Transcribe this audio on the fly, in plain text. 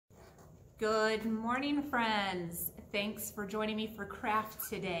Good morning, friends. Thanks for joining me for craft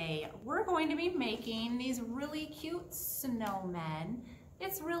today. We're going to be making these really cute snowmen.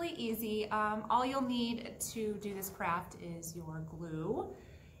 It's really easy. All you'll need to do this craft is your glue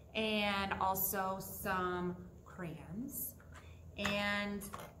and also some crayons and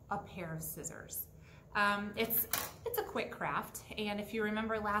a pair of scissors. It's a quick craft, and if you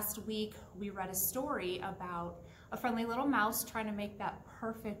remember last week we read a story about a friendly little mouse trying to make that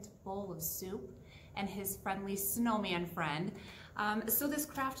perfect bowl of soup and his friendly snowman friend. So this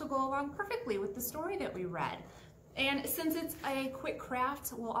craft will go along perfectly with the story that we read. And since it's a quick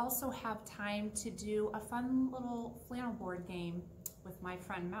craft, we'll also have time to do a fun little flannel board game with my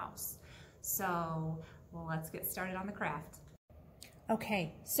friend Mouse. So let's get started on the craft.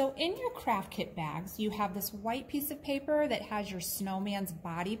 Okay, so in your craft kit bags, you have this white piece of paper that has your snowman's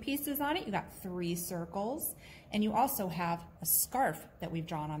body pieces on it. You got 3 circles, and you also have a scarf that we've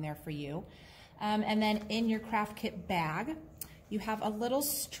drawn on there for you. And then in your craft kit bag, you have a little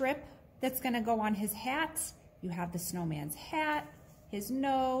strip that's gonna go on his hat. You have the snowman's hat, his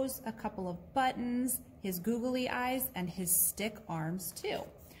nose, a couple of buttons, his googly eyes, and his stick arms too.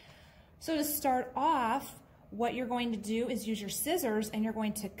 So to start off, what you're going to do is use your scissors and you're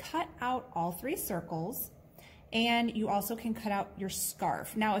going to cut out all 3 circles, and you also can cut out your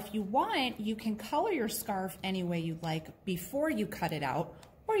scarf. Now if you want, you can color your scarf any way you'd like before you cut it out,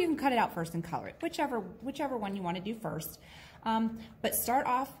 or you can cut it out first and color it, whichever one you want to do first. But start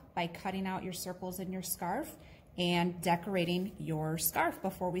off by cutting out your circles in your scarf and decorating your scarf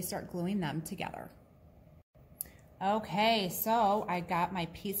before we start gluing them together. Okay, so I got my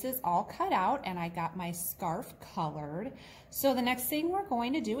pieces all cut out and I got my scarf colored. So the next thing we're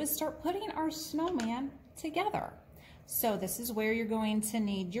going to do is start putting our snowman together. So this is where you're going to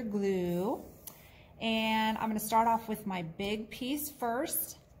need your glue. And I'm going to start off with my big piece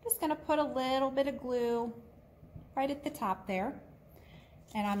first. Just going to put a little bit of glue right at the top there.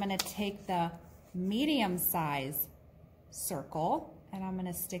 And I'm going to take the medium size circle and I'm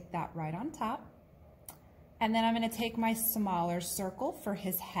going to stick that right on top. And then I'm going to take my smaller circle for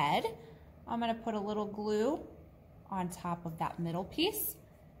his head. I'm going to put a little glue on top of that middle piece,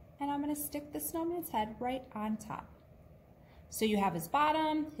 and I'm going to stick the snowman's head right on top. So you have his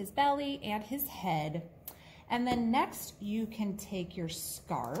bottom, his belly, and his head. And then next you can take your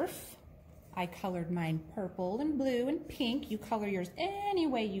scarf. I colored mine purple and blue and pink. You color yours any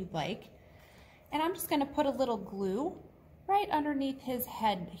way you'd like. And I'm just going to put a little glue right underneath his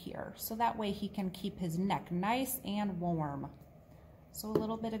head here, so that way he can keep his neck nice and warm. So a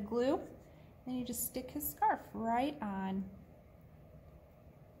little bit of glue, and you just stick his scarf right on.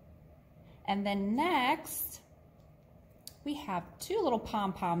 And then next, we have 2 little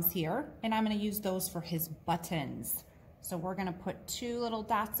pom-poms here, and I'm going to use those for his buttons. So we're going to put 2 little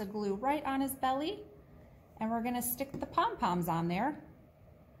dots of glue right on his belly, and we're going to stick the pom-poms on there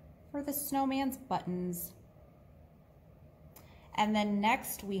for the snowman's buttons. And then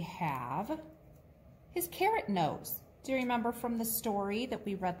next we have his carrot nose. Do you remember from the story that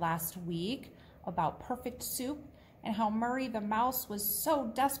we read last week about perfect soup and how Murray the mouse was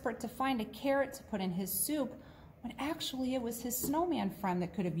so desperate to find a carrot to put in his soup when actually it was his snowman friend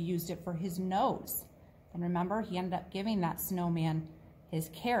that could have used it for his nose? And remember, he ended up giving that snowman his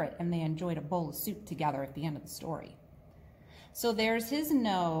carrot and they enjoyed a bowl of soup together at the end of the story. So there's his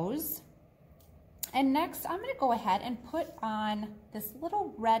nose. And next, I'm going to go ahead and put on this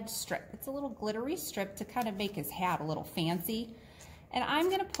little red strip. It's a little glittery strip to kind of make his hat a little fancy. And I'm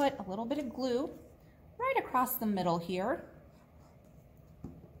going to put a little bit of glue right across the middle here.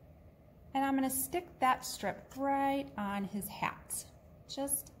 And I'm going to stick that strip right on his hat,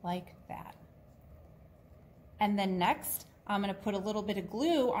 just like that. And then next, I'm going to put a little bit of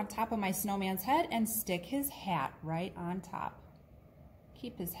glue on top of my snowman's head and stick his hat right on top.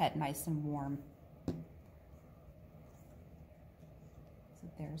 Keep his head nice and warm. So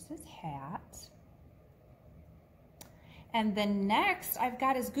there's his hat. And then next, I've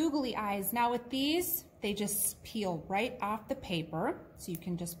got his googly eyes. Now with these, they just peel right off the paper. So you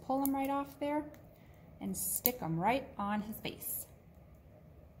can just pull them right off there and stick them right on his face.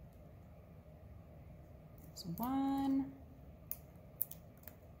 So 1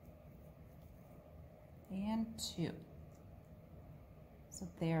 and 2. So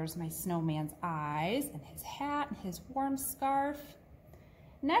there's my snowman's eyes and his hat and his warm scarf.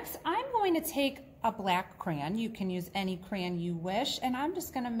 Next, I'm going to take a black crayon. You can use any crayon you wish, and I'm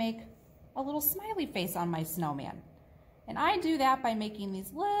just going to make a little smiley face on my snowman. And I do that by making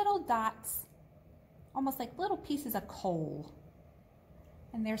these little dots, almost like little pieces of coal.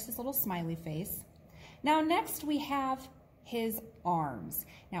 And there's his little smiley face. Now next we have his arms.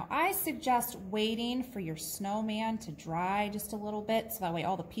 Now I I suggest waiting for your snowman to dry just a little bit so that way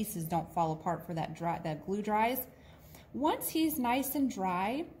all the pieces don't fall apart for that glue dries. Once he's nice and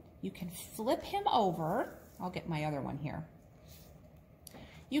dry, you can flip him over. I'll get my other one here.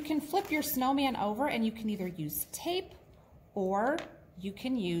 You can flip your snowman over and you can either use tape or you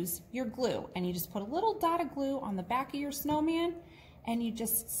can use your glue. And you just put a little dot of glue on the back of your snowman and you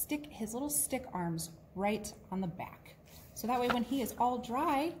just stick his little stick arms right on the back. So that way when he is all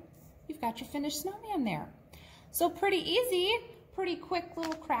dry, you've got your finished snowman there. So pretty easy, pretty quick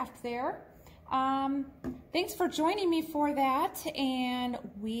little craft there. Thanks for joining me for that, and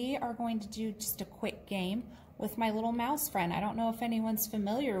we are going to do just a quick game with my little mouse friend. I don't know if anyone's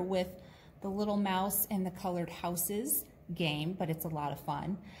familiar with the Little Mouse and the Colored Houses game, but it's a lot of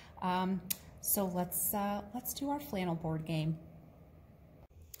fun. So let's do our flannel board game.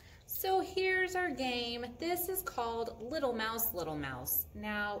 So here's our game. This is called Little Mouse, Little Mouse.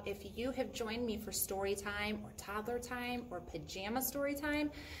 Now, if you have joined me for story time or toddler time or pajama story time,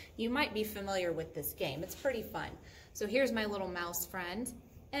 you might be familiar with this game. It's pretty fun. So here's my little mouse friend,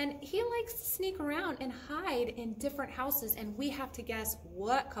 and he likes to sneak around and hide in different houses, and we have to guess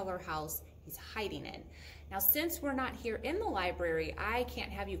what color house he's hiding in. Now, since we're not here in the library, I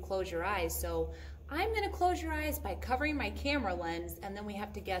can't have you close your eyes, so I'm going to close your eyes by covering my camera lens, and then we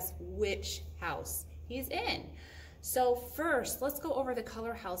have to guess which house he's in. So first, let's go over the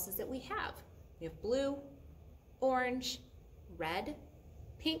color houses that we have. We have blue, orange, red,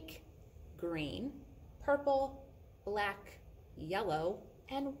 pink, green, purple, black, yellow,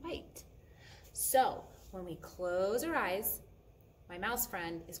 and white. So when we close our eyes, my mouse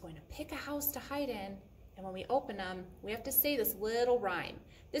friend is going to pick a house to hide in, and when we open them, we have to say this little rhyme.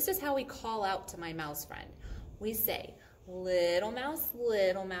 This is how we call out to my mouse friend. We say, little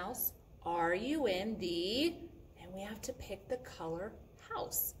mouse, are you in the, and we have to pick the color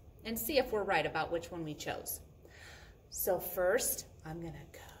house and see if we're right about which one we chose. So first, I'm gonna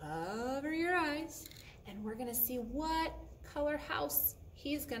cover your eyes and we're gonna see what color house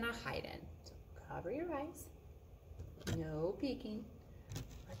he's gonna hide in. So cover your eyes, no peeking.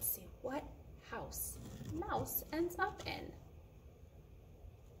 Let's see what house mouse ends up in.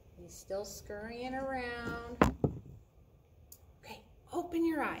 He's still scurrying around. Okay, open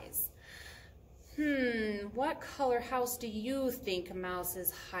your eyes. What color house do you think a mouse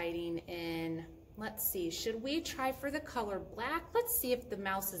is hiding in? Let's see, should we try for the color black? Let's see if the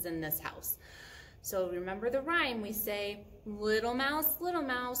mouse is in this house. So remember the rhyme, we say, little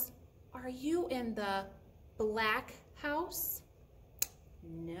mouse, are you in the black house?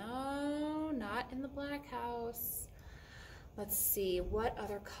 No, not in the black house. Let's see, what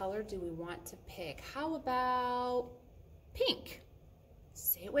other color do we want to pick? How about pink?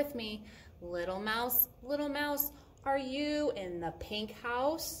 Say it with me. Little mouse, are you in the pink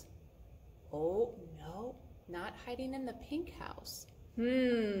house? Oh, no, not hiding in the pink house.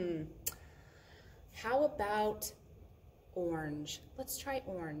 How about orange? Let's try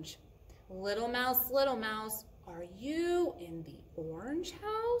orange. Little mouse, are you in the orange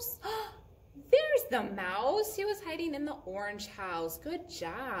house? There's the mouse. He was hiding in the orange house. Good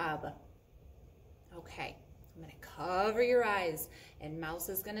job. Okay, I'm going to cover your eyes, and mouse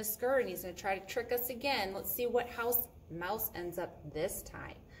is going to scurry, and he's going to try to trick us again. Let's see what house mouse ends up this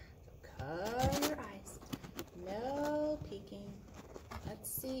time. So cover your eyes. No peeking. Let's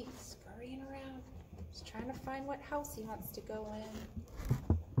see. He's scurrying around. He's trying to find what house he wants to go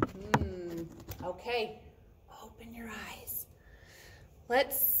in. Okay, open your eyes.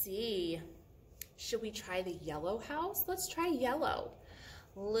 Let's see. Should we try the yellow house? Let's try yellow.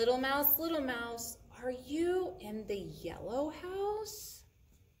 Little mouse, are you in the yellow house?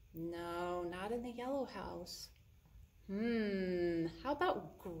 No, not in the yellow house. How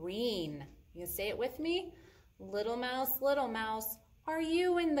about green? You can say it with me? Little mouse, are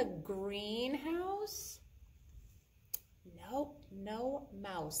you in the green house? Nope, no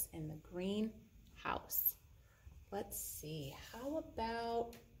mouse in the green house. Let's see, how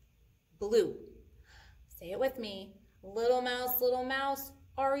about blue? Say it with me. Little mouse,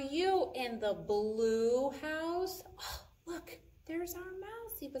 are you in the blue house? Oh, look, there's our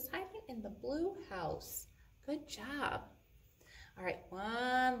mouse. He was hiding in the blue house. Good job. All right,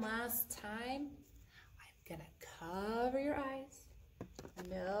 one last time. I'm gonna cover your eyes.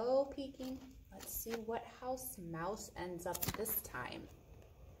 No peeking. Let's see what house mouse ends up this time.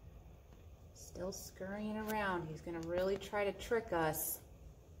 Still scurrying around. He's gonna really try to trick us.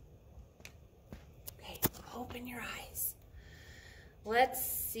 Okay, open your eyes. Let's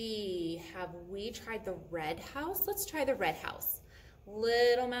see, have we tried the red house? Let's try the red house.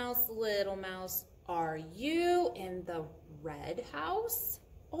 Little mouse, are you in the red house?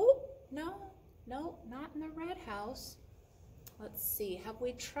 Oh, No, not in the red house. Let's see, have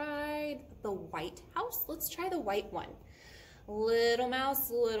we tried the white house? Let's try the white one. Little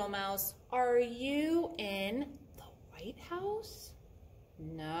mouse, are you in the white house?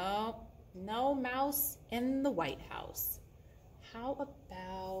 No, no mouse in the white house. How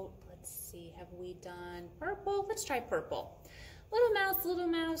about, let's see, have we done purple? Let's try purple. Little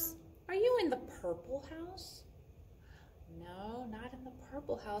mouse, are you in the purple house? No, not in the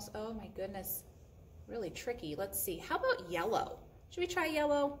purple house. Oh my goodness, really tricky. Let's see, how about yellow? Should we try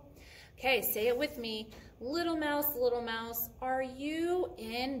yellow? Okay, say it with me. Little mouse, are you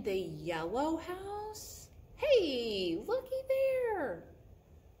in the yellow house? Hey, looky there.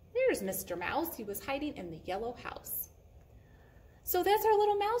 There's Mr. Mouse. He was hiding in the yellow house. So that's our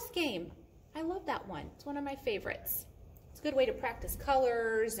little mouse game. I love that one. It's one of my favorites. It's a good way to practice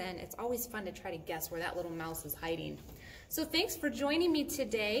colors, and it's always fun to try to guess where that little mouse is hiding. So thanks for joining me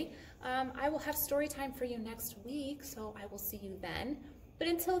today. I will have story time for you next week, so I will see you then. But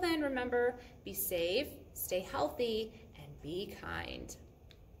until then, remember, be safe, stay healthy, and be kind.